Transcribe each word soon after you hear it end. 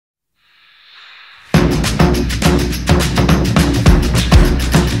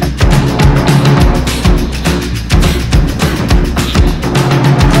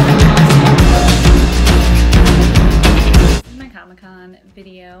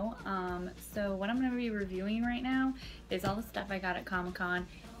video. So what I'm going to be reviewing right now is all the stuff I got at Comic-Con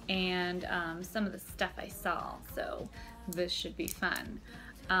and some of the stuff I saw, so this should be fun.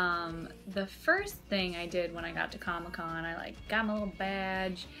 The first thing I did when I got to Comic-Con, I got my little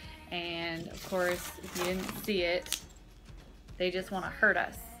badge, and of course, if you didn't see it, they just want to hurt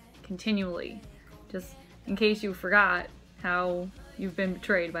us continually. Just in case you forgot how you've been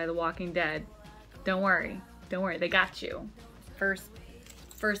betrayed by the Walking Dead. Don't worry, they got you. First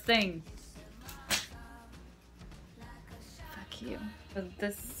thing. Fuck you.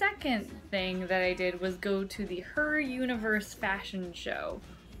 The second thing that I did was go to the Her Universe fashion show,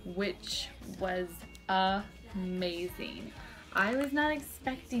 which was amazing. I was not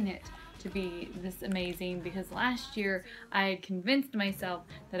expecting it to be this amazing because last year I had convinced myself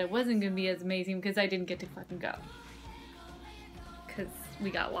that it wasn't going to be as amazing because I didn't get to fucking go. Because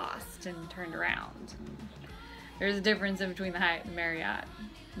we got lost and turned around. There's a difference in between the Hyatt and the Marriott.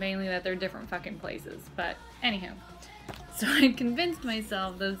 Mainly that they're different fucking places. But anyhow. So I convinced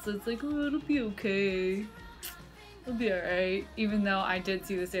myself that it's like, oh, it'll be okay. It'll be alright. Even though I did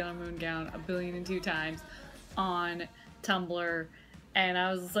see the Sailor Moon gown 1,000,002 times on Tumblr. And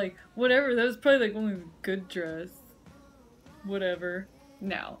I was like, whatever, that was probably like only a good dress. Whatever.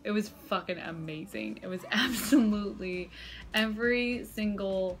 No, it was fucking amazing. It was absolutely every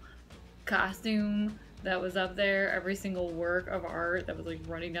single costume that was up there, every single work of art that was like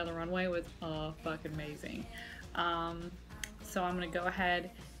running down the runway was fucking amazing. So I'm gonna go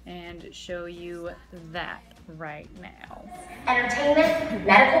ahead and show you that right now. Entertainment,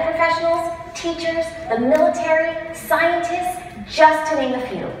 medical professionals, teachers, the military, scientists, just to name a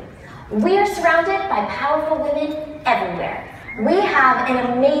few. We are surrounded by powerful women everywhere. We have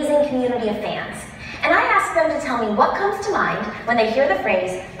an amazing community of fans, and I ask them to tell me what comes to mind when they hear the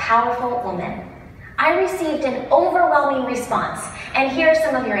phrase, powerful woman. I received an overwhelming response, and here are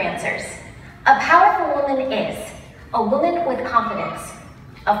some of your answers. A powerful woman is a woman with confidence,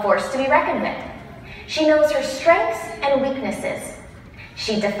 a force to be reckoned with. She knows her strengths and weaknesses.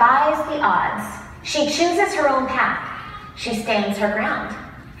 She defies the odds. She chooses her own path. She stands her ground.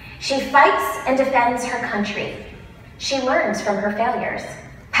 She fights and defends her country. She learns from her failures.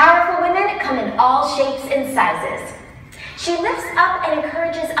 Powerful women come in all shapes and sizes. She lifts up and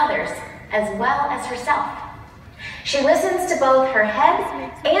encourages others, as well as herself. She listens to both her head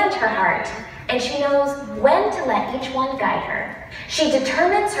and her heart, and she knows when to let each one guide her. She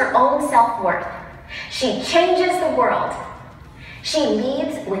determines her own self-worth. She changes the world. She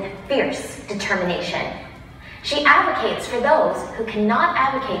leads with fierce determination. She advocates for those who cannot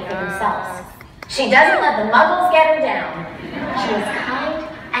advocate for themselves. She doesn't let the muggles get her down. She is kind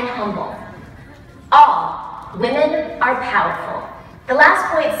and humble. All women are powerful. The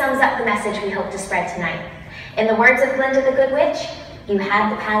last point sums up the message we hope to spread tonight. In the words of Glinda the Good Witch, you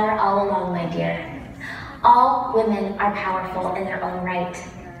had the power all along, my dear. All women are powerful in their own right.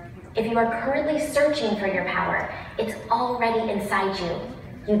 If you are currently searching for your power, it's already inside you.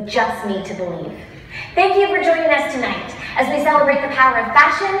 You just need to believe. Thank you for joining us tonight as we celebrate the power of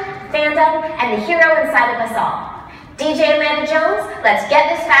fashion, fandom, and the hero inside of us all. DJ Amanda Jones, let's get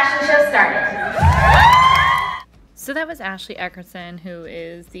this fashion show started. So that was Ashley Eckerson, who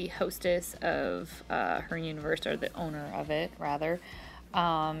is the hostess of Her Universe, or the owner of it, rather.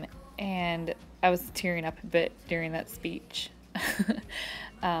 And I was tearing up a bit during that speech.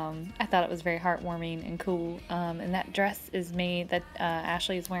 I thought it was very heartwarming and cool. And that dress is made, that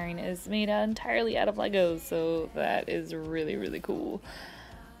Ashley is wearing, is made entirely out of Legos, so that is really, really cool.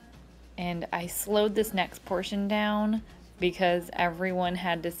 And I slowed this next portion down because everyone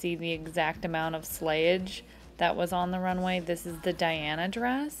had to see the exact amount of slayage that was on the runway. This is the Diana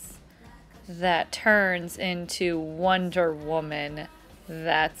dress that turns into Wonder Woman.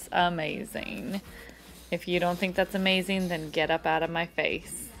 That's amazing. If you don't think that's amazing, then get up out of my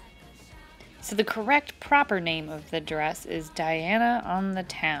face. So the correct proper name of the dress is Diana on the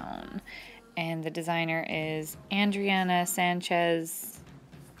Town. And the designer is Adriana Sanchez.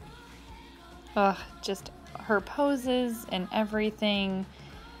 Just her poses and everything.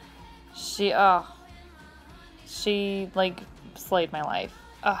 She like slayed my life.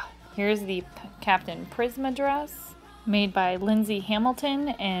 Here's the Captain Prisma dress, made by Lindsay Hamilton,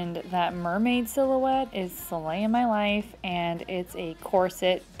 and that mermaid silhouette is slaying my life, and it's a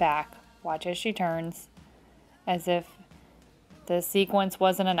corset back. Watch as she turns, as if the sequence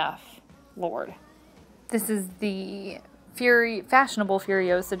wasn't enough. Lord. This is the fashionable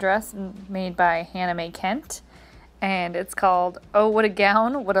Furiosa dress made by Hannah Mae Kent, and it's called Oh What a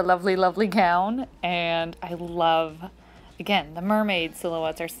Gown, What a Lovely, Lovely Gown. And I love, again, the mermaid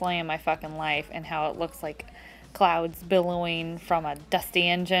silhouettes are slaying my fucking life, and how it looks like clouds billowing from a dusty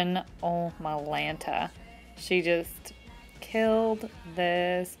engine. Oh, Malanta. She just killed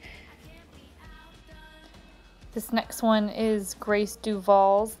this. This next one is Grace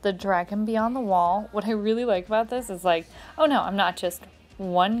Duval's The Dragon Beyond the Wall. What I really like about this is like, oh no, I'm not just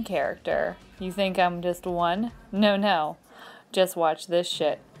one character. You think I'm just one? No, no. Just watch this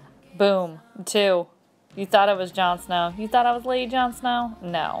shit. Boom. 2. You thought I was Jon Snow? You thought I was Lady Jon Snow?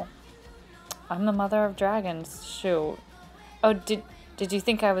 No. I'm the mother of dragons. Shoot. Oh, did you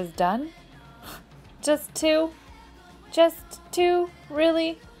think I was done? Just 2? Just 2?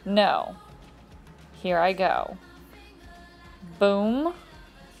 Really? No. Here I go. Boom.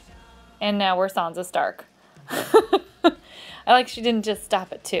 And now we're Sansa Stark. I like she didn't just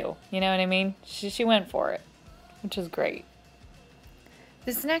stop at 2. You know what I mean? She went for it, which is great.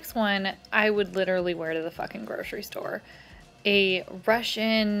 This next one I would literally wear to the fucking grocery store. A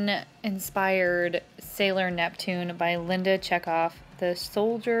Russian-inspired Sailor Neptune by Linda Chekhov, the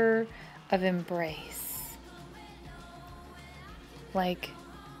Soldier of Embrace. Like,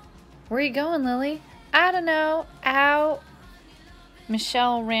 where are you going, Lily? I don't know. Ow.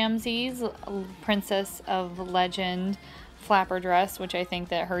 Michelle Ramsey's Princess of Legend flapper dress, which I think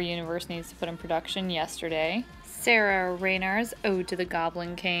that her universe needs to put in production yesterday. Sarah Raynar's Ode to the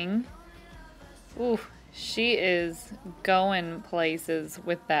Goblin King. Ooh, she is going places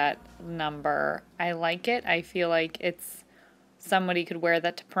with that number. I like it. I feel like it's somebody could wear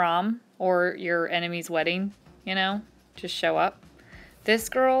that to prom or your enemy's wedding, you know? Just show up. This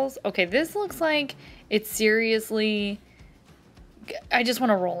girl's, okay, this looks like it's seriously, I just want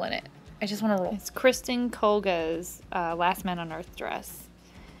to roll in it. I just want to roll. It's Kristen Kolga's Last Man on Earth dress.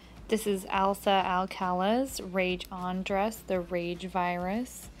 This is Elsa Alcala's Rage On dress, the Rage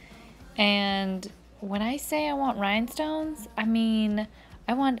Virus. And when I say I want rhinestones, I mean,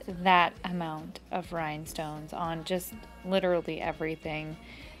 I want that amount of rhinestones on just literally everything.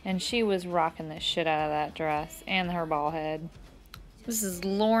 And she was rocking the shit out of that dress and her ball head. This is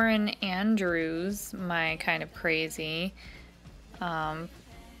Lauren Andrews, My Kind of Crazy.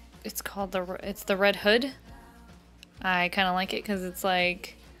 It's called the Red Hood. I kind of like it because it's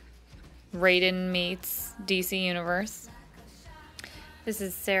like Raiden meets DC Universe. This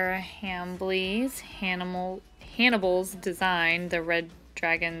is Sarah Hambley's Hannibal's Design, the Red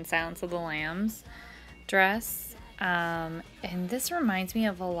Dragon Silence of the Lambs dress. And this reminds me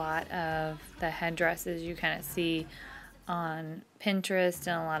of a lot of the headdresses you kind of see on Pinterest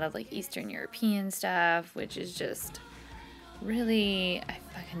and a lot of like Eastern European stuff, which is just really, I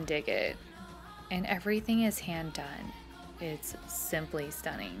fucking dig it. And everything is hand done. It's simply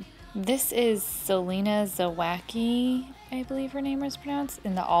stunning. This is Selena Zawacki, I believe her name is pronounced,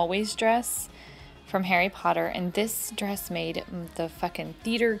 in the Always dress from Harry Potter. And this dress made the fucking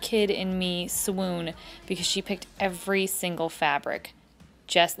theater kid in me swoon because she picked every single fabric.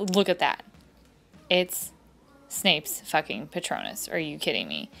 Just look at that. It's Snape's fucking Patronus. Are you kidding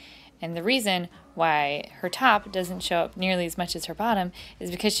me? And the reason why her top doesn't show up nearly as much as her bottom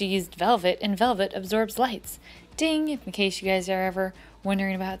is because she used velvet, and velvet absorbs lights. Ding, in case you guys are ever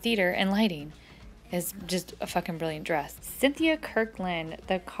wondering about theater and lighting. Is just a fucking brilliant dress. Cynthia Kirkland,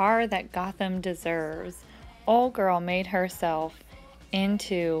 The Car That Gotham Deserves. Old girl made herself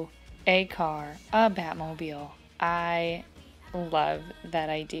into a car, a Batmobile. I love that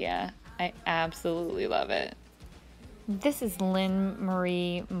idea. I absolutely love it. This is Lynn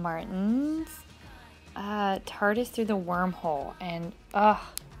Marie Martin's TARDIS Through the Wormhole. And,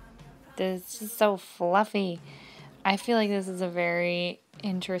 this is so fluffy. I feel like this is a very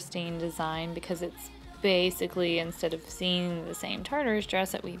interesting design because it's basically, instead of seeing the same Tartarus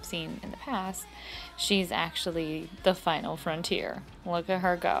dress that we've seen in the past, she's actually the final frontier. Look at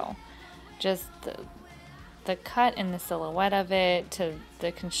her go. Just the cut and the silhouette of it, to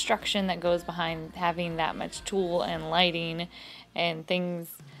the construction that goes behind having that much tool and lighting and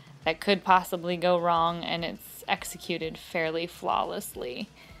things that could possibly go wrong, and it's executed fairly flawlessly.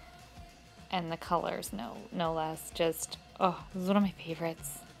 And the colors, no less. Just, oh, this is one of my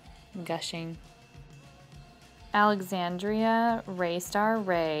favorites. I'm gushing. Alexandria Raystar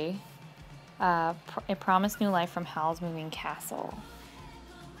Ray, A Promised New Life from Howl's Moving Castle.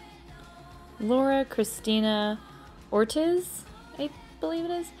 Laura Christina Ortiz, I believe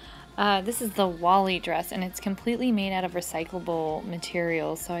it is. This is the Wally dress, and it's completely made out of recyclable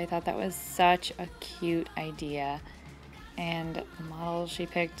materials, so I thought that was such a cute idea. And the model she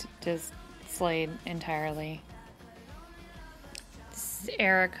picked just slayed entirely. This is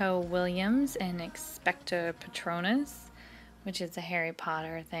Erica Williams in Expecto Patronus, which is a Harry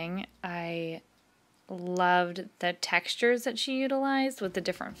Potter thing. I loved the textures that she utilized with the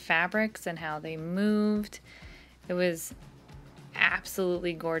different fabrics and how they moved. It was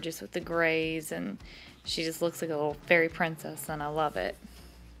absolutely gorgeous with the grays, and she just looks like a little fairy princess, and I love it.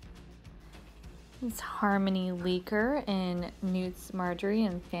 It's Harmony Leaker in Newt's Marjorie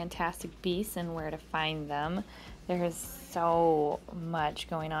and Fantastic Beasts and Where to Find Them. There's so much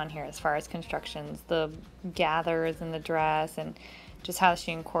going on here as far as constructions. The gathers in the dress and just how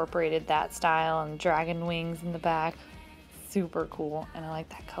she incorporated that style and dragon wings in the back. Super cool, and I like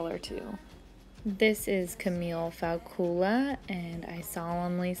that color too. This is Camille Falcula, and I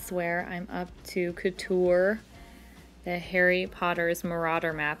solemnly swear I'm up to couture. The Harry Potter's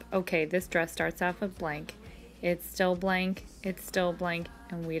Marauder map. Okay, this dress starts off with blank. It's still blank, it's still blank,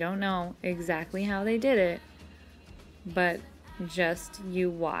 and we don't know exactly how they did it. But just you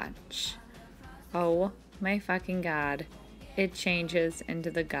watch. Oh my fucking god. It changes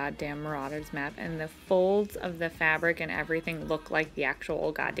into the goddamn Marauders map, and the folds of the fabric and everything look like the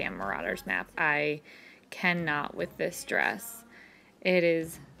actual goddamn Marauders map. I cannot with this dress. It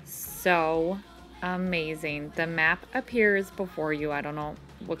is so amazing. The map appears before you. I don't know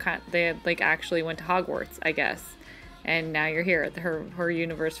what kind. They like actually went to Hogwarts, I guess, and now you're here at her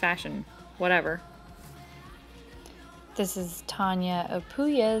universe fashion. Whatever. This is Tanya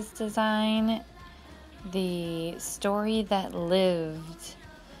Apuya's design. The Story That Lived.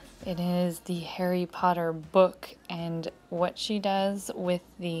 It is the Harry Potter book, and what she does with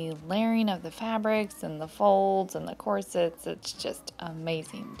the layering of the fabrics and the folds and the corsets, it's just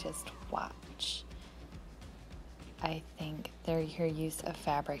amazing. Just watch. I think her use of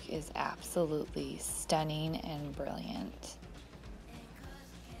fabric is absolutely stunning and brilliant.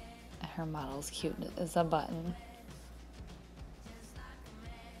 Her model's cute as a button.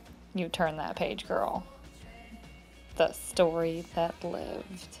 You turn that page, girl. The Story That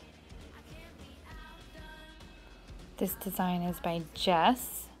Lived. This design is by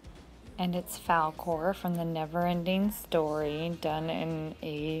Jess, and it's Falcor from the Neverending Story, done in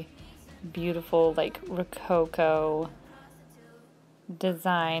a beautiful, like, Rococo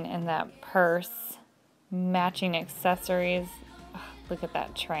design, and that purse, matching accessories. Oh, look at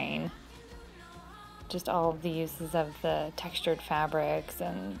that train. Just all of the uses of the textured fabrics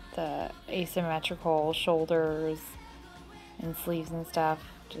and the asymmetrical shoulders and sleeves and stuff.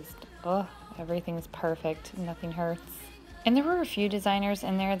 Just, oh, everything's perfect. Nothing hurts. And there were a few designers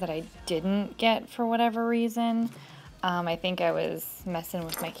in there that I didn't get for whatever reason. I think I was messing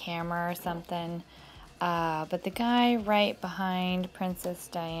with my camera or something. But the guy right behind Princess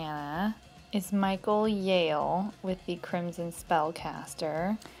Diana is Michael Yale with the Crimson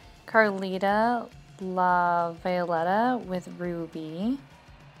Spellcaster. Carlita La Violetta with Ruby.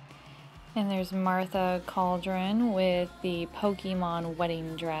 And there's Martha Cauldron with the Pokemon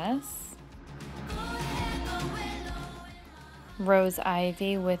wedding dress. Rose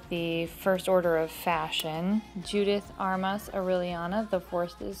Ivy with the First Order of Fashion. Judith Armas Aureliana, the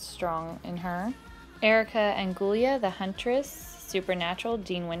Force is strong in her. Erica Angulia, the Huntress, Supernatural,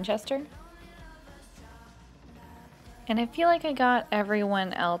 Dean Winchester. And I feel like I got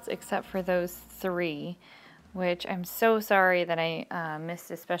everyone else except for those three, which I'm so sorry that I missed,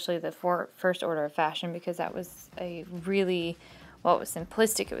 especially the First Order of Fashion, because that was a really, well, it was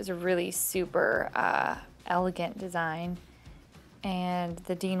simplistic. It was a really super elegant design. And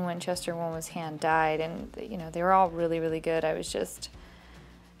the Dean Winchester one was hand-dyed, and, you know, they were all really, really good. I was just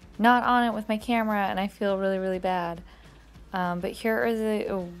not on it with my camera, and I feel really, really bad. But here are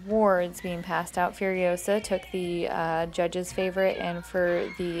the awards being passed out. Furiosa took the judge's favorite, and for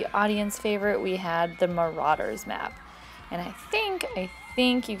the audience favorite, we had the Marauders map. And I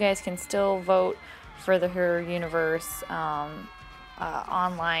think you guys can still vote for the Her Universe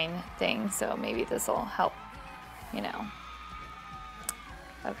online thing, so maybe this will help, you know,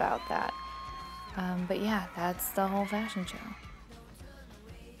 about that. But yeah, that's the whole fashion show.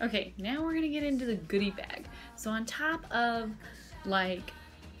 Okay, now we're gonna get into the goodie bag. So on top of, like,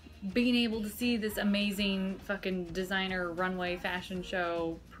 being able to see this amazing fucking designer runway fashion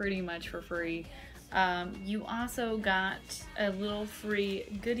show pretty much for free, you also got a little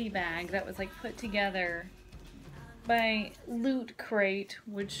free goodie bag that was, like, put together by Loot Crate,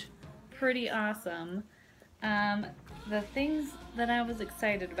 which pretty awesome. The things that I was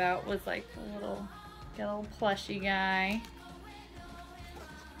excited about was, like, got a little plushy guy.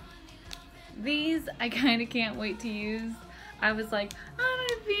 These I kind of can't wait to use. I was like, I'm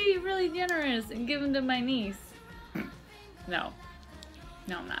gonna be really generous and give them to my niece. No,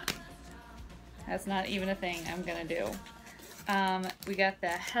 I'm not. That's not even a thing I'm gonna do. We got the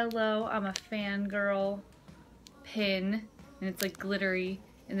Hello, I'm a Fangirl pin, and it's like glittery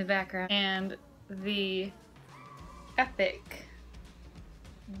in the background, and the Epic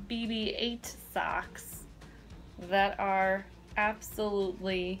BB-8 socks that are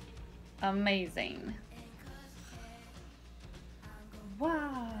absolutely amazing.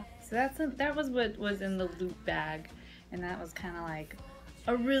 Wow. So that was what was in the loot bag, and that was kind of like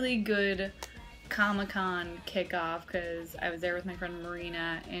a really good Comic-Con kickoff because I was there with my friend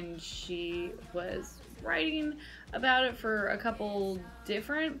Marina, and she was writing about it for a couple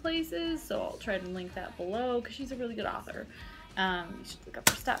different places, so I'll try to link that below because she's a really good author. You should look up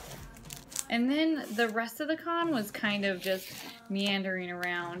her stuff. And then the rest of the con was kind of just meandering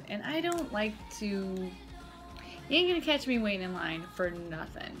around, and I don't like to... You ain't gonna catch me waiting in line for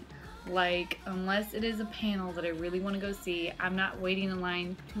nothing. Like, unless it is a panel that I really want to go see, I'm not waiting in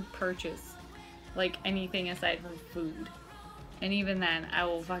line to purchase, like, anything aside from food. And even then, I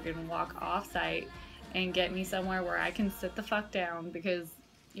will fucking walk off-site and get me somewhere where I can sit the fuck down, because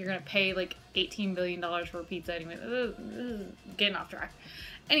you're gonna pay like $18 billion for a pizza anyway. This is getting off track.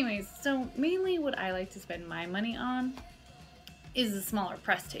 Anyways, so mainly what I like to spend my money on is the smaller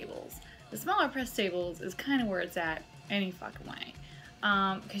press tables. The smaller press tables is kind of where it's at any fucking way.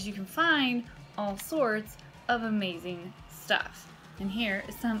 Because you can find all sorts of amazing stuff. And here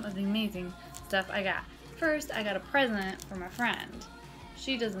is some of the amazing stuff I got. First, I got a present from a friend.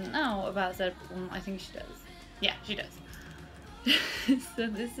 She doesn't know about that. Well, I think she does. Yeah, she does. So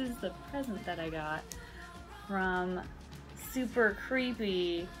this is the present that I got from super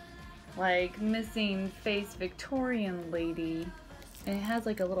creepy, like, missing face Victorian lady. And it has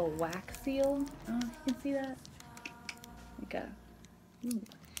like a little wax seal. I don't know if you can see that. Like a... Ooh.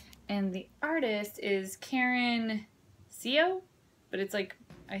 And the artist is Karen Seo, but it's like,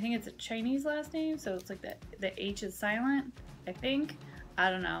 I think it's a Chinese last name, so it's like the H is silent, I think.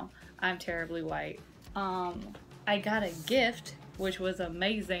 I don't know. I'm terribly white. I got a gift, which was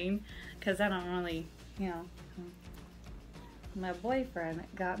amazing, because I don't really, you know, my boyfriend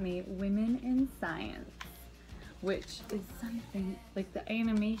got me Women in Science, which is something, like the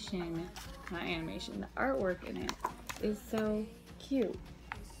animation, not animation, the artwork in it is so cute.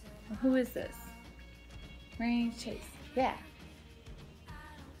 Who is this? Rain Chase. Yeah.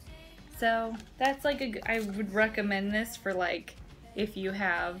 So that's like I would recommend this for, like, if you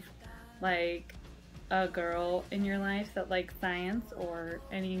have like a girl in your life that likes science, or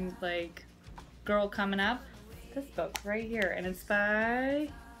any like girl coming up. This book right here, and it's by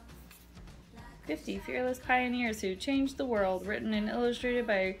 50 Fearless Pioneers Who Changed the World, written and illustrated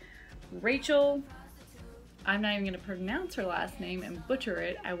by Rechel. I'm not even going to pronounce her last name and butcher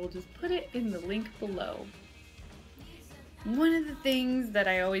it. I will just put it in the link below. One of the things that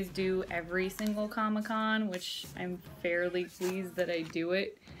I always do every single Comic-Con, which I'm fairly pleased that I do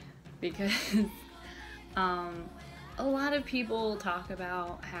it, because a lot of people talk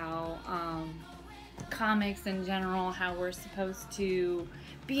about how comics in general, how we're supposed to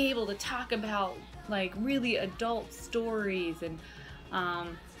be able to talk about like really adult stories, and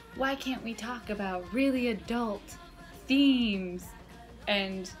why can't we talk about really adult themes?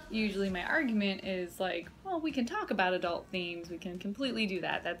 And usually my argument is like, well, we can talk about adult themes, we can completely do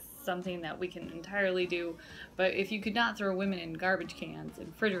that, that's something that we can entirely do, but if you could not throw women in garbage cans and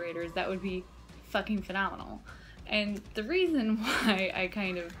refrigerators, that would be fucking phenomenal. And the reason why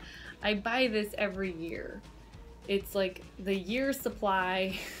I buy this every year, it's like the year's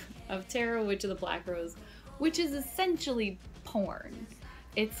supply of Tarot Witch of the Black Rose, which is essentially porn.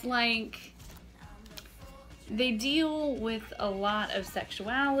 It's like they deal with a lot of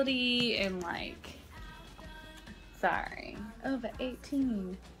sexuality and like, sorry, over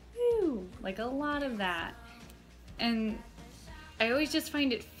 18, woo, like a lot of that. And I always just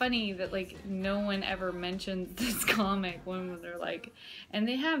find it funny that like no one ever mentions this comic when they're like, and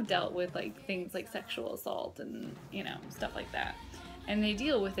they have dealt with like things like sexual assault and, you know, stuff like that. And they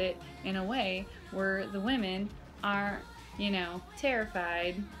deal with it in a way where the women are, you know,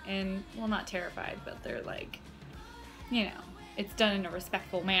 terrified, and, well, not terrified, but they're like, you know, it's done in a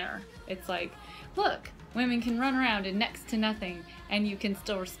respectful manner. It's like, look, women can run around in next to nothing, and you can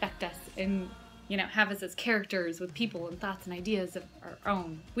still respect us and, you know, have us as characters with people and thoughts and ideas of our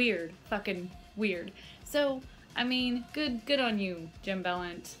own. Weird. Fucking weird. So, I mean, good on you, Jim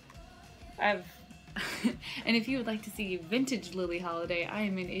Bellant. And if you would like to see vintage Lilly Holiday, I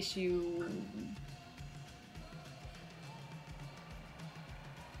am in issue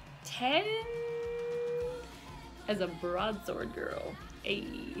 10 as a broadsword girl.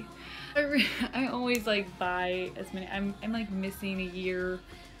 Ayy. I always like buy as many. I'm like missing a year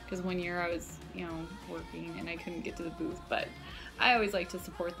because one year I was, you know, working and I couldn't get to the booth, but I always like to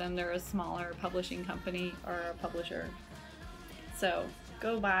support them. They're a smaller publishing company or a publisher. So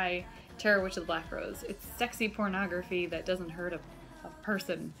go buy Tarot Witch of the Black Rose. It's sexy pornography that doesn't hurt a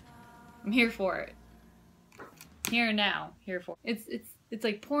person. I'm here for it. here now, here for. It's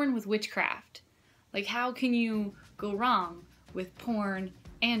like porn with witchcraft. Like, how can you go wrong with porn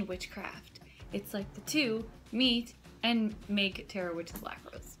and witchcraft? It's like the two meet and make Tara Witch's Black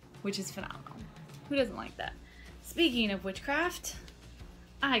Rose, which is phenomenal. Who doesn't like that? Speaking of witchcraft,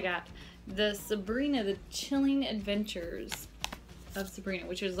 I got the Sabrina, the Chilling Adventures of Sabrina,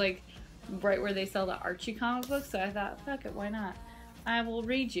 which is like right where they sell the Archie comic books, so I thought, fuck it, why not? I will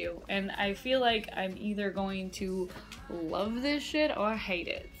read you, and I feel like I'm either going to love this shit or hate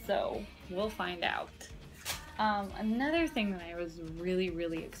it, so we'll find out. Another thing that I was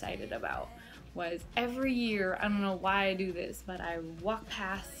really excited about was every year, I don't know why I do this, but I walk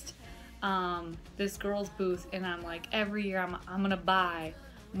past this girl's booth and I'm like, every year I'm gonna buy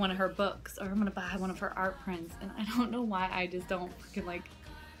one of her books or I'm gonna buy one of her art prints, and I don't know why I just don't freaking like,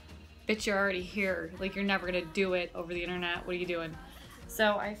 bitch, you're already here, like you're never gonna do it over the internet, what are you doing?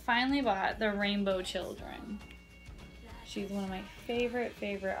 So I finally bought the Rainbow Children. She's one of my favorite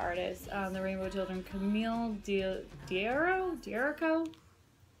artists. The Rainbow Children, Camilla D'errico?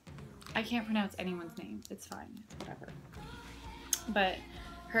 I can't pronounce anyone's name. It's fine. It's whatever. But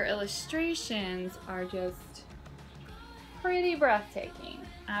her illustrations are just pretty breathtaking.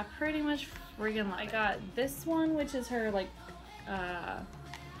 I pretty much friggin' like. I got this one, which is her like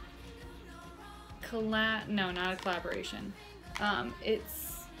no, not a collaboration.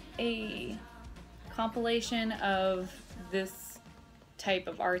 It's a compilation of this type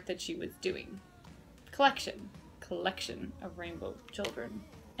of art that she was doing. Collection of Rainbow Children.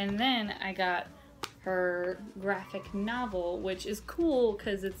 And then I got her graphic novel, which is cool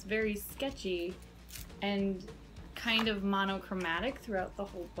because it's very sketchy and kind of monochromatic throughout the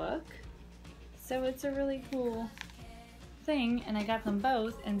whole book. So it's a really cool thing, and I got them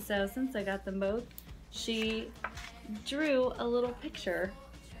both, and so since I got them both, she drew a little picture.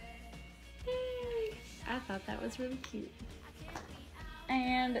 Yay! I thought that was really cute.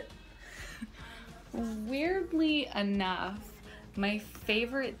 And weirdly enough, my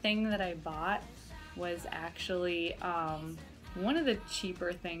favorite thing that I bought was actually one of the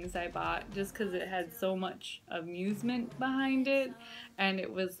cheaper things I bought, just because it had so much amusement behind it, and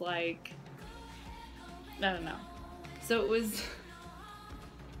it was like, I don't know. So it was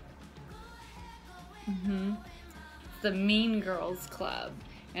the Mean Girls Club,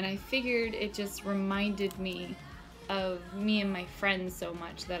 and I figured it just reminded me of me and my friends so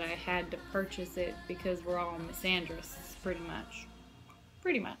much that I had to purchase it because we're all misandrists, pretty much.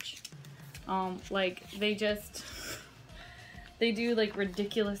 Like, they do like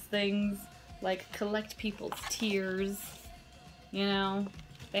ridiculous things, like collect people's tears, you know?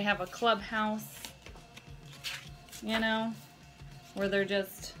 They have a clubhouse, you know, where they're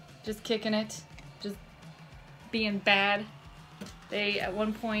just kicking it, just being bad. They at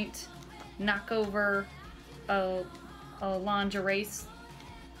one point knock over a lingerie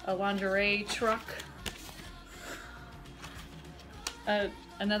truck.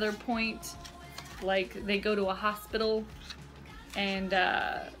 Another point, like, they go to a hospital and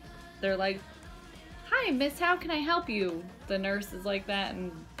they're like, "Hi, miss, how can I help you?" The nurse is like that,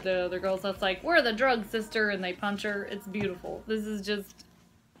 and the other girl's just like, "We're the drug sister," and they punch her. It's beautiful. This is just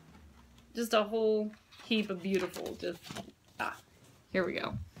a whole heap of beautiful. Here we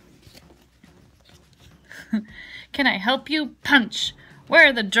go. "Can I help you? Punch.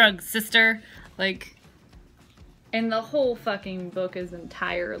 We're the drug sister." Like, and the whole fucking book is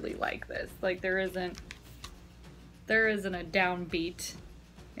entirely like this. Like, there isn't a downbeat.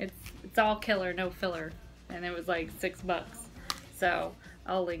 It's all killer, no filler. And it was like $6. So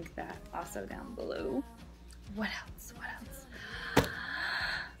I'll link that also down below. What else?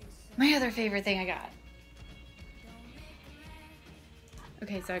 My other favorite thing I got.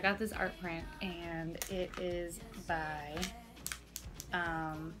 Okay, so I got this art print, and it is by,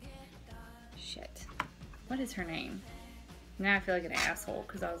 shit. What is her name? Now I feel like an asshole,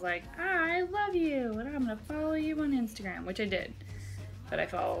 because I was like, I love you, and I'm gonna follow you on Instagram, which I did. But I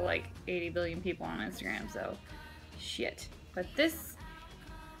follow like 80 billion people on Instagram, so shit. But this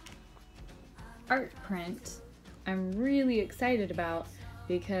art print I'm really excited about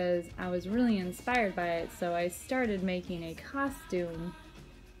because I was really inspired by it, so I started making a costume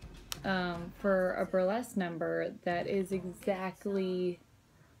for a burlesque number that is exactly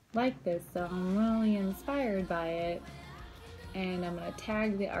like this, so I'm really inspired by it, and I'm gonna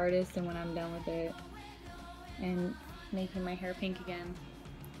tag the artist and when I'm done with it, and making my hair pink again,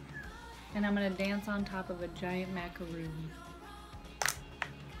 and I'm gonna dance on top of a giant macaroon.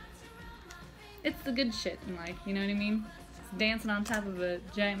 It's the good shit in life, you know what I mean? It's dancing on top of a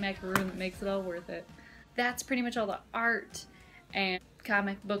giant macaroon that makes it all worth it. That's pretty much all the art and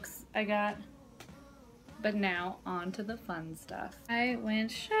comic books I got. But now on to the fun stuff. I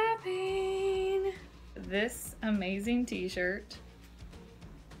went shopping. This amazing t-shirt.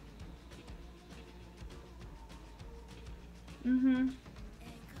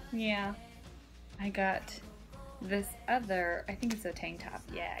 Yeah. I got this other, I think it's a tank top.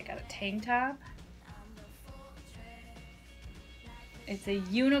 Yeah, I got a tank top. It's a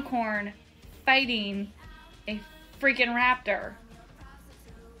unicorn fighting a freaking raptor.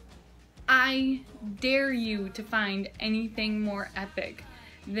 I dare you to find anything more epic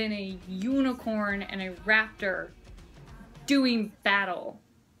than a unicorn and a raptor doing battle.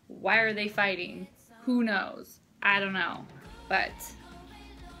 Why are they fighting? Who knows? I don't know. But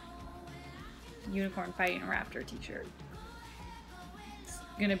unicorn fighting a raptor t-shirt. It's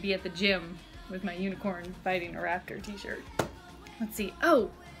gonna be at the gym with my unicorn fighting a raptor t-shirt. Let's see.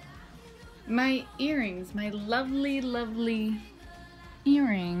 Oh! My earrings. My lovely, lovely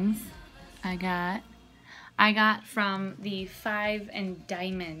earrings I got from the Five and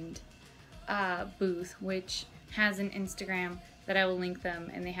Diamond booth, which has an Instagram that I will link them,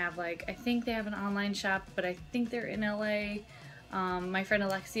 and they have like, I think they have an online shop, but I think they're in LA. My friend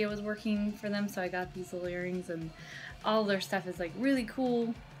Alexia was working for them, so I got these little earrings, and all their stuff is like really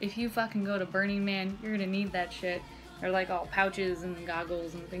cool. If you fucking go to Burning Man, you're gonna need that shit. They're like all pouches and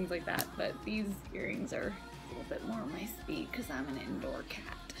goggles and things like that, but these earrings are a little bit more my speed because I'm an indoor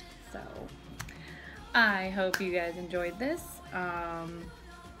cat. So I hope you guys enjoyed this.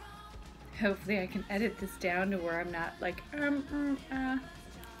 Hopefully I can edit this down to where I'm not like,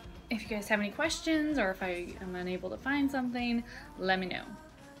 If you guys have any questions or if I am unable to find something, let me know.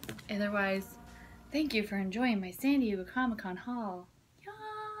 Otherwise, thank you for enjoying my San Diego Comic-Con haul.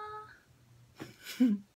 Yeah.